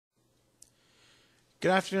Good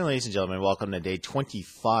afternoon, ladies and gentlemen. Welcome to day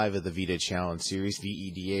 25 of the V.E.D.A Challenge Series,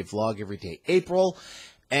 V.E.D.A vlog every day April.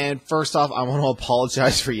 And first off, I want to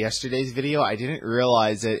apologize for yesterday's video. I didn't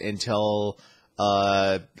realize it until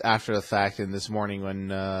after the fact and this morning when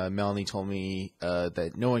Melanie told me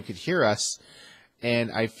that no one could hear us.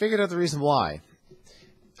 And I figured out the reason why.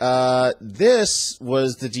 This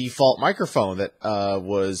was the default microphone that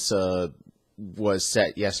was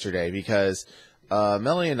set yesterday because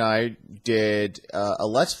Melanie and I did a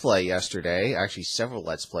Let's Play yesterday, actually several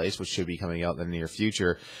Let's Plays, which should be coming out in the near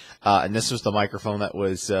future, and this was the microphone that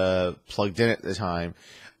was plugged in at the time.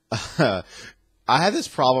 I have this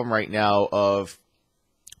problem right now of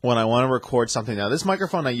when I want to record something. Now, this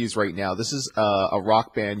microphone I use right now, this is a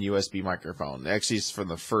Rock Band USB microphone. Actually, it's from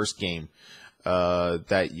the first game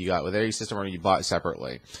that you got with any system or you bought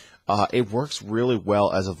separately. It works really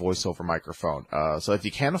well as a voiceover microphone. So if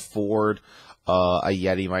you can't afford a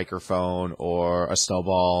V.E.D.A microphone or a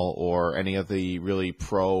Snowball or any of the really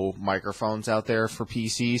pro microphones out there for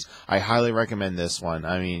PCs, I highly recommend this one.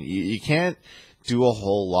 I mean, you can't do a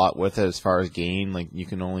whole lot with it as far as gain. Like, you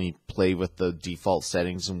can only play with the default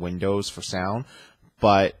settings in Windows for sound,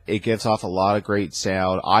 but it gives off a lot of great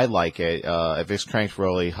sound. I like it. If it's cranked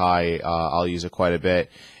really high, I'll use it quite a bit.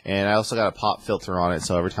 And I also got a pop filter on it,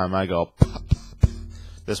 so every time I go,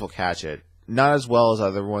 this will catch it. Not as well as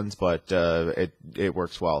other ones, but it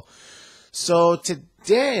works well. So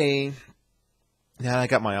today, now I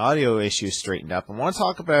got my audio issues straightened up, I want to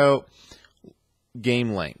talk about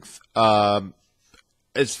game length.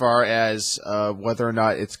 As far as whether or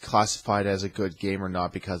not it's classified as a good game or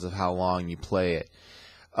not because of how long you play it.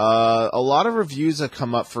 A lot of reviews have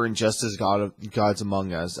come up for Injustice Gods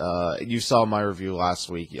Among Us. You saw my review last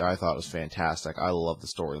week. I thought it was fantastic. I love the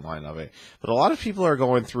storyline of it. But a lot of people are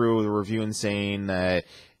going through the review and saying that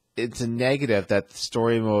it's a negative that the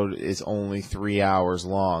story mode is only 3 hours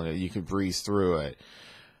long. You can breeze through it.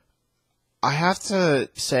 I have to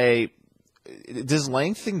say, does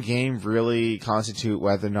length in game really constitute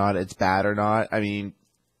whether or not it's bad or not? I mean,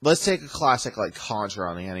 let's take a classic like Contra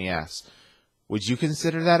on the NES. Would you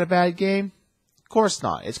consider that a bad game? Of course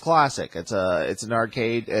not. It's classic. It's an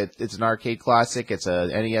arcade classic. It's a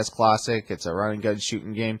NES classic. It's a run and gun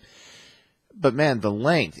shooting game. But man, the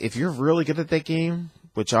length. If you're really good at that game,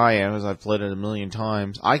 which I am, as I've played it a million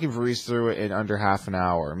times, I can breeze through it in under half an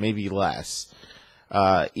hour, maybe less,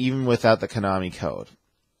 even without the Konami code.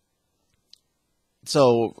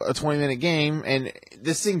 So a 20-minute game, and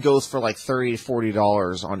this thing goes for like $30 to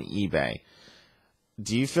 $40 on eBay.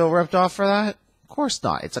 Do you feel ripped off for that? Of course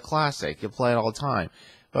not. It's a classic. You play it all the time.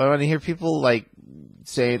 But when I hear people like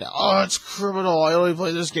saying, "Oh, it's criminal. I only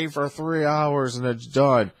played this game for 3 hours and it's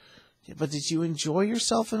done." Yeah, but did you enjoy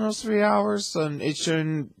yourself in those 3 hours? And it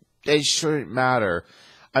shouldn't matter.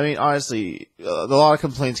 I mean, honestly, a lot of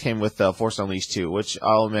complaints came with Force Unleashed 2, which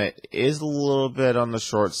I'll admit is a little bit on the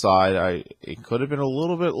short side. It could have been a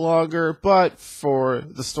little bit longer, but for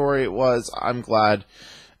the story it was, I'm glad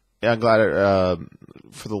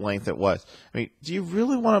for the length it was. I mean, do you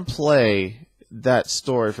really want to play that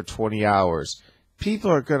story for 20 hours?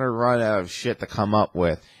 People are going to run out of shit to come up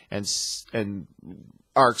with and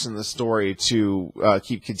arcs in the story to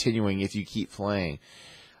keep continuing if you keep playing.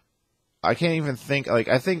 I can't even think, like,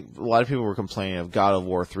 I think a lot of people were complaining of God of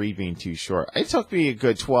War 3 being too short. It took me a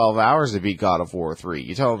good 12 hours to beat God of War 3.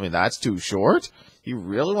 You telling me that's too short? You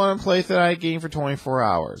really want to play through that game for 24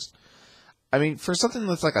 hours? I mean, for something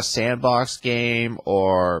that's like a sandbox game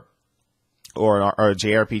or a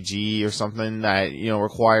JRPG or something that, you know,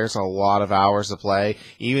 requires a lot of hours to play,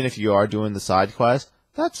 even if you are doing the side quest,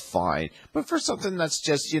 that's fine. But for something that's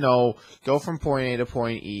just, you know, go from point A to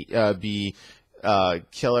point B,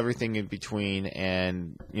 kill everything in between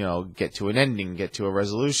and, you know, get to an ending, get to a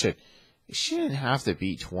resolution, you shouldn't have to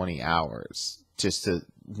beat 20 hours just to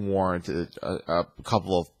warrant a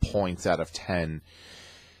couple of points out of 10.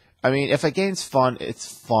 I mean, if a game's fun, it's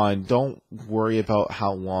fun. Don't worry about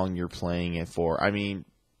how long you're playing it for. I mean,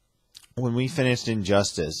 when we finished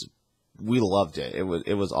Injustice, we loved it.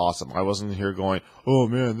 It was awesome. I wasn't here going, "Oh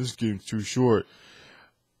man, this game's too short."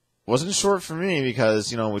 It wasn't short for me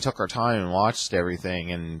because, you know, we took our time and watched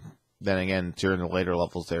everything, and then again, during the later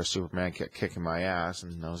levels there, Superman kept kicking my ass,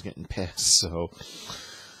 and I was getting pissed, so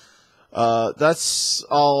that's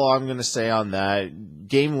all I'm going to say on that.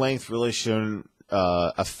 Game length really shouldn't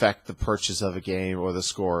affect the purchase of a game or the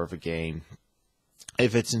score of a game.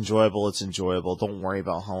 If it's enjoyable, it's enjoyable. Don't worry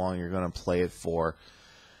about how long you're going to play it for.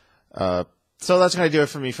 So that's going to do it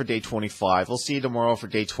for me for day 25. We'll see you tomorrow for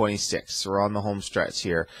day 26. We're on the home stretch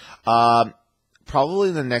here.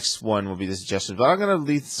 Probably the next one will be the suggestions, but I'm going to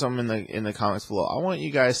leave some in the comments below. I want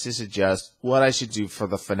you guys to suggest what I should do for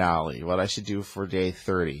the finale, what I should do for day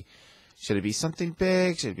 30. Should it be something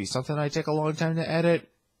big? Should it be something I take a long time to edit?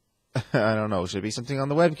 I don't know. Should it be something on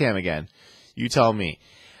the webcam again? You tell me.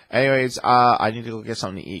 Anyways, I need to go get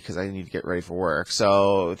something to eat because I need to get ready for work.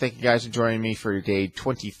 So thank you guys for joining me for day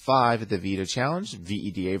 25 of the V.E.D.A challenge,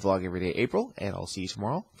 V.E.D.A vlog every day April, and I'll see you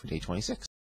tomorrow for day 26.